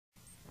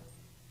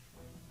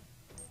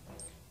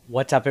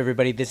What's up,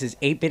 everybody? This is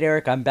 8-Bit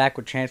Eric. I'm back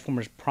with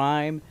Transformers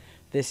Prime.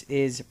 This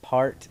is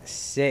part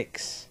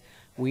 6.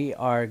 We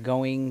are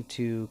going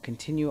to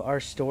continue our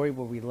story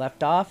where we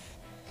left off.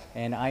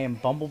 And I am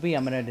Bumblebee.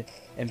 I'm going to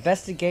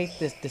investigate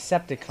this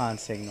Decepticon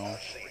signal.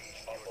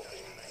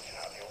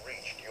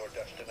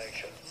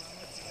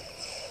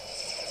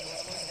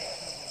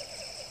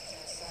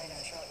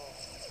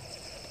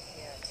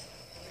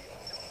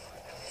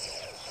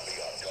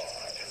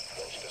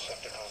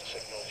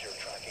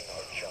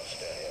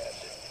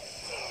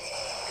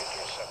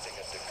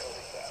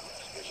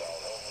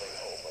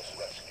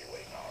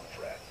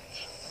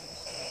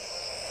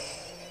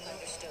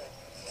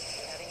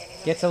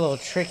 Gets a little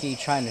tricky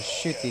trying to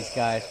shoot these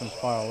guys from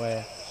far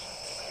away.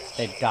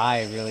 They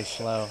die really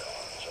slow.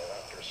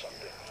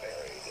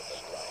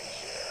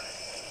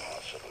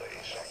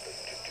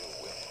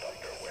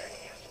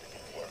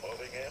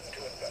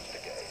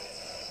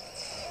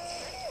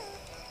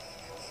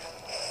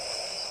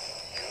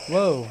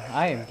 Whoa,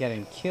 I am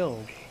getting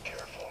killed.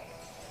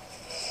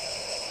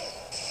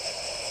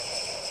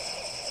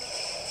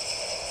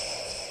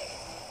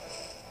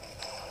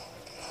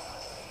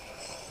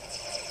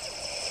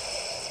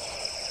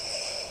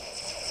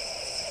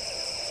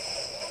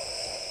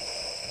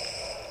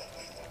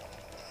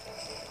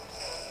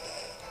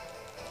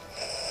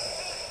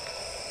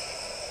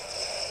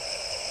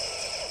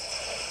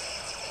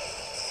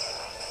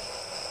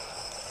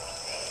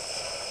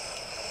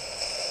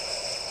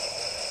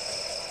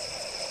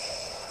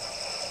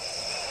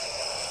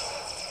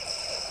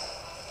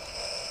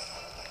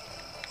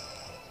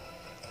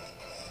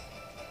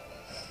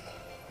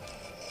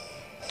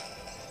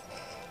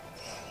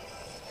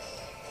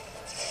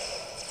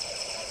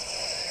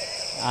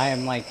 I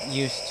am like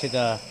used to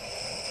the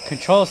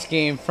control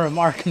scheme from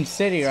Arkham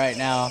City right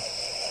now.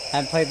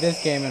 Haven't played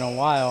this game in a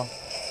while.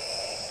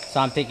 So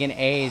I'm thinking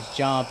A is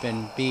jump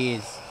and B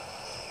is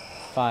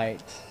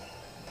fight.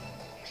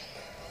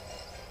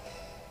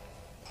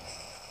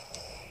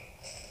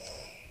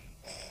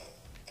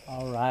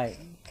 Alright.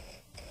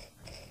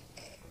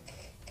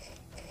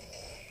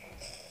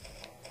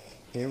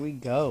 Here we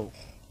go.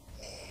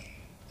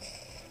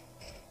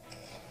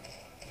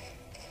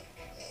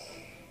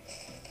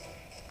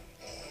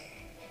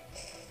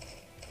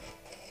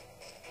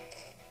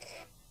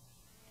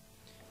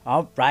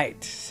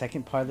 Alright,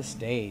 second part of the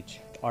stage,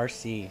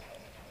 RC.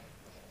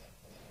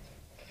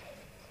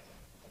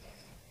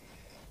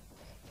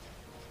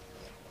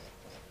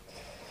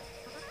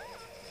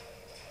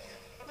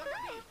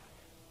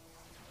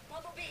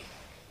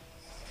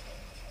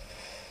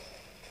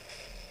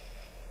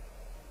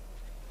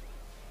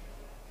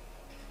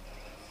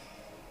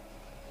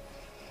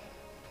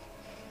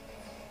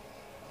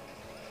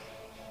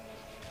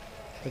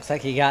 Looks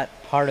like he got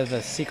part of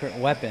the secret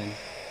weapon.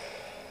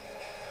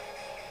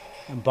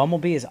 And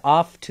Bumblebee is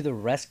off to the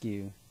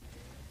rescue.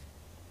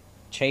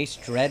 Chase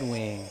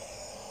Dreadwing.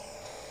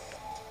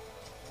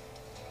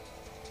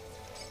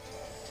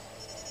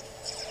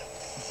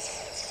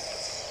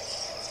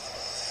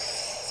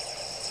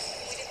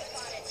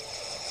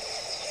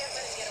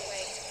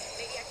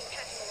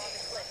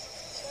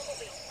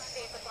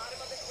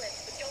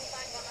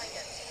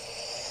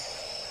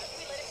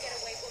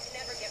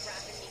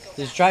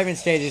 These driving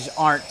stages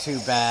aren't too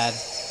bad.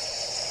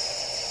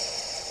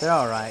 They're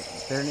alright.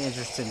 They're an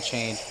interesting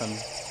change from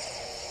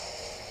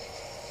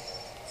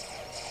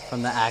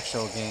the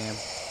actual game.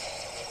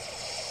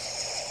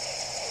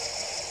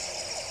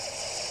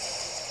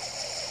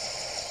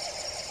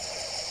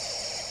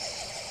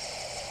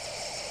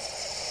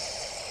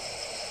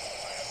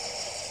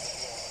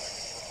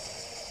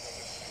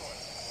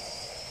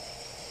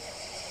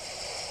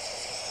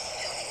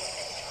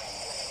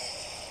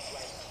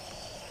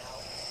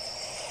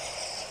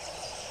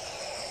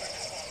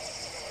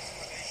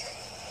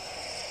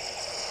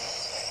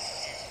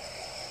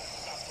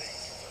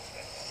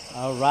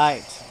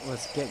 Alright,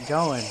 let's get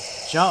going.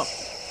 Jump!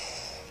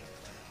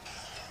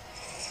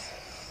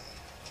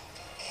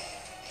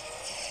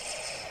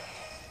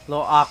 A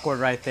little awkward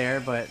right there,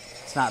 but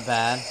it's not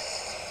bad.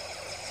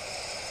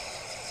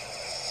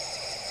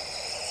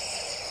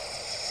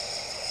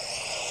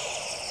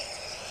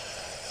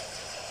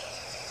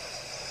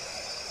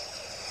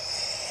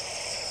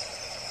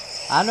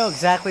 I don't know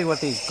exactly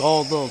what these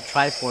gold little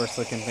Triforce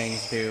looking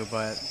things do,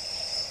 but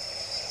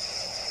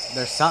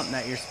there's something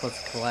that you're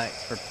supposed to collect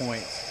for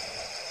points.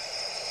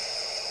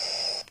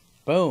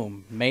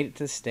 Boom. Made it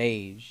to the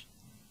stage.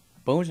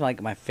 Boom's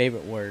like my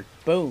favorite word.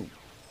 Boom.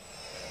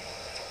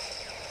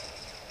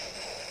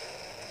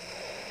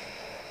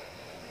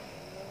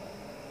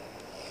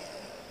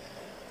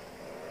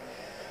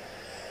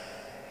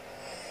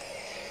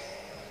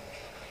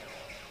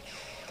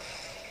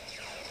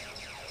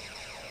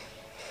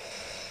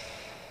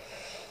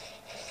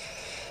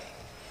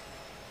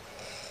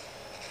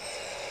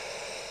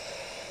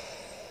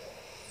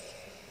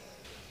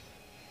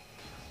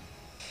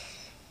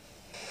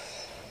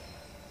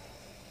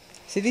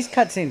 See, these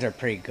cutscenes are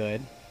pretty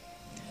good.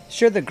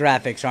 Sure, the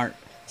graphics aren't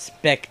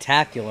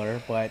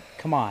spectacular, but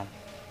come on.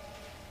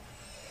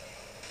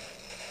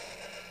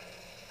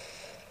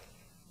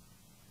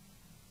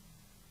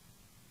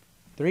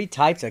 3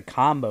 types of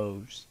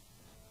combos.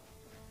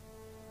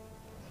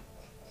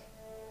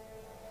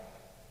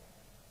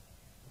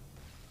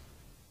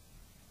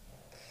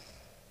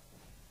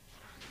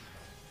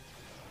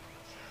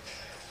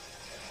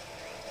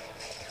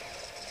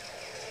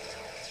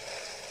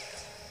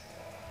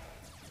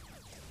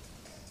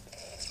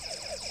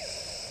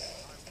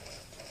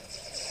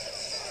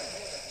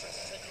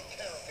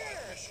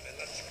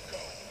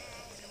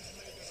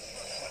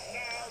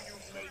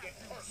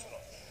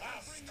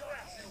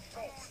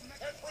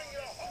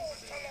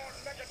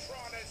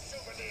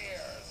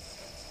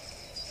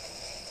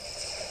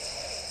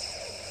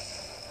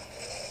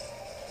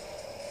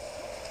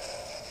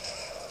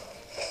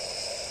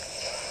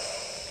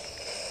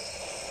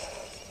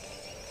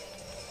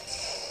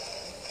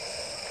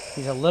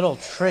 He's a little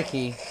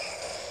tricky.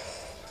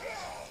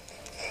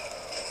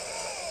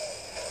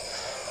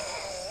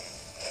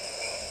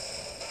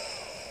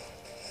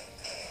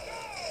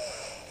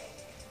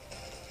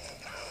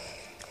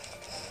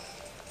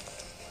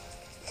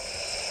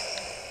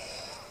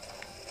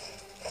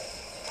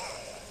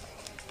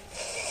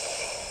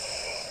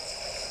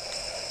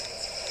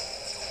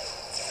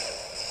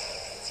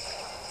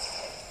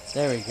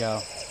 There we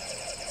go.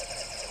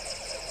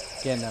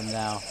 Getting him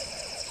now.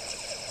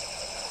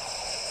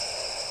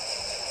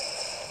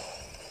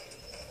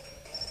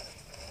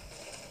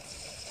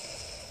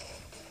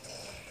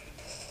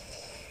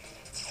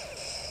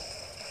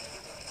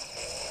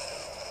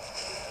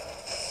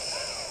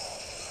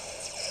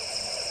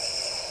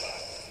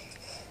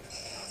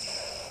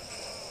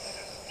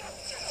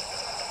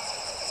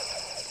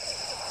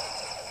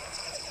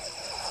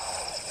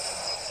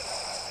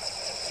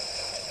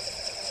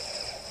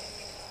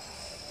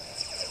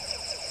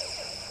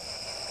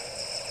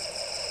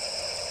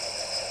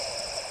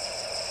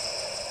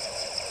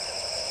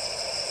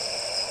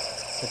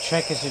 The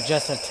trick is to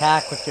just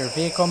attack with your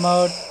vehicle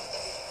mode.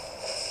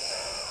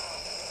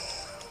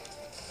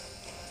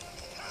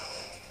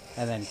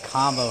 And then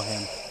combo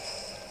him.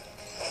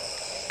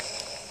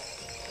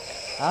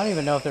 I don't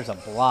even know if there's a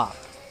block.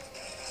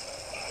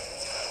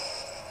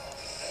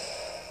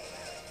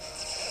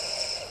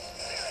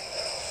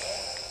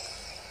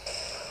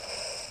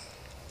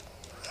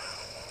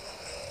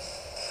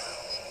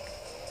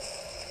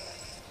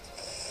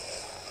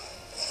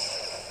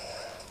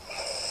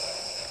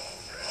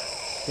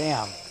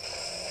 Damn.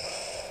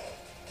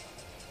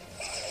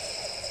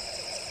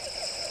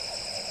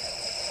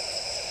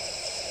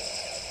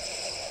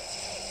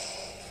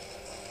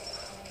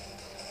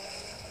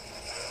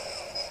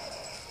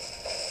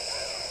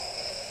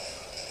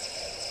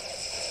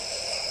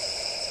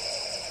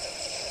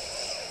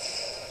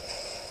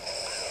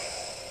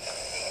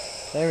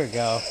 There we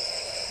go.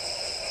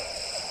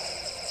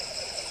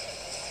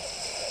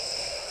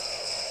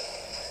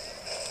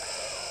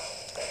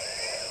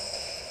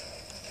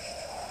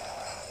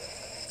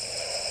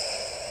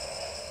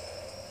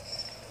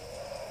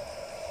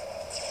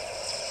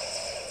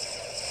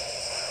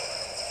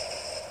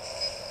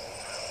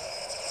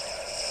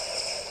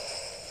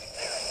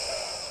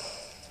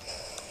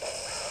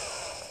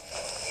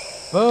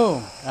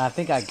 Boom! I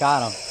think I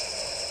got him.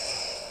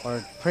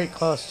 Or pretty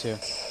close to.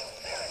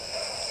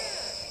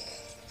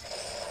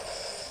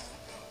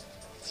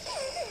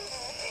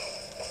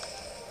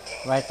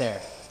 Right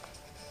there.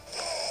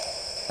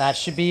 That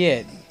should be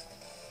it.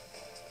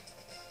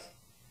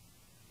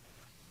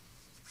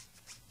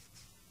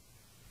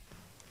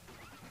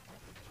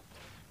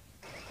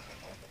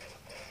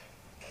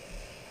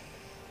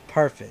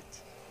 Perfect.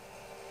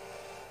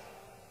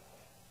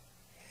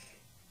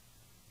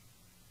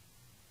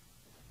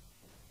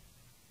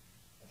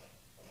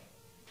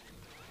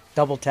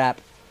 Double tap.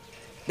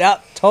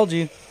 Yep, told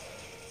you.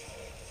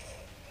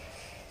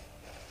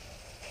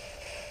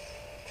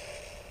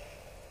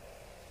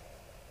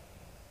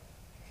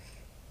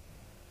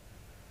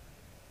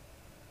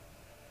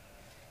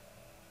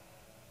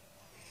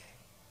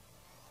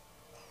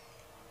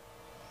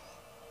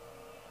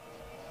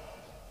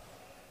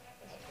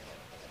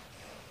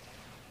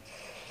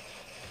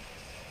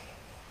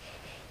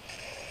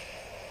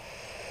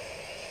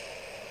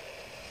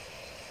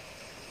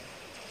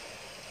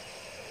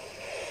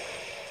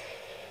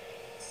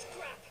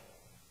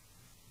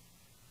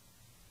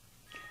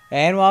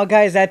 And well,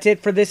 guys, that's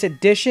it for this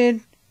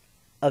edition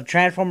of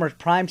Transformers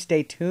Prime.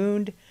 Stay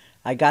tuned.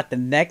 I got the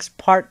next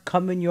part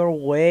coming your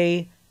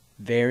way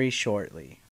very shortly.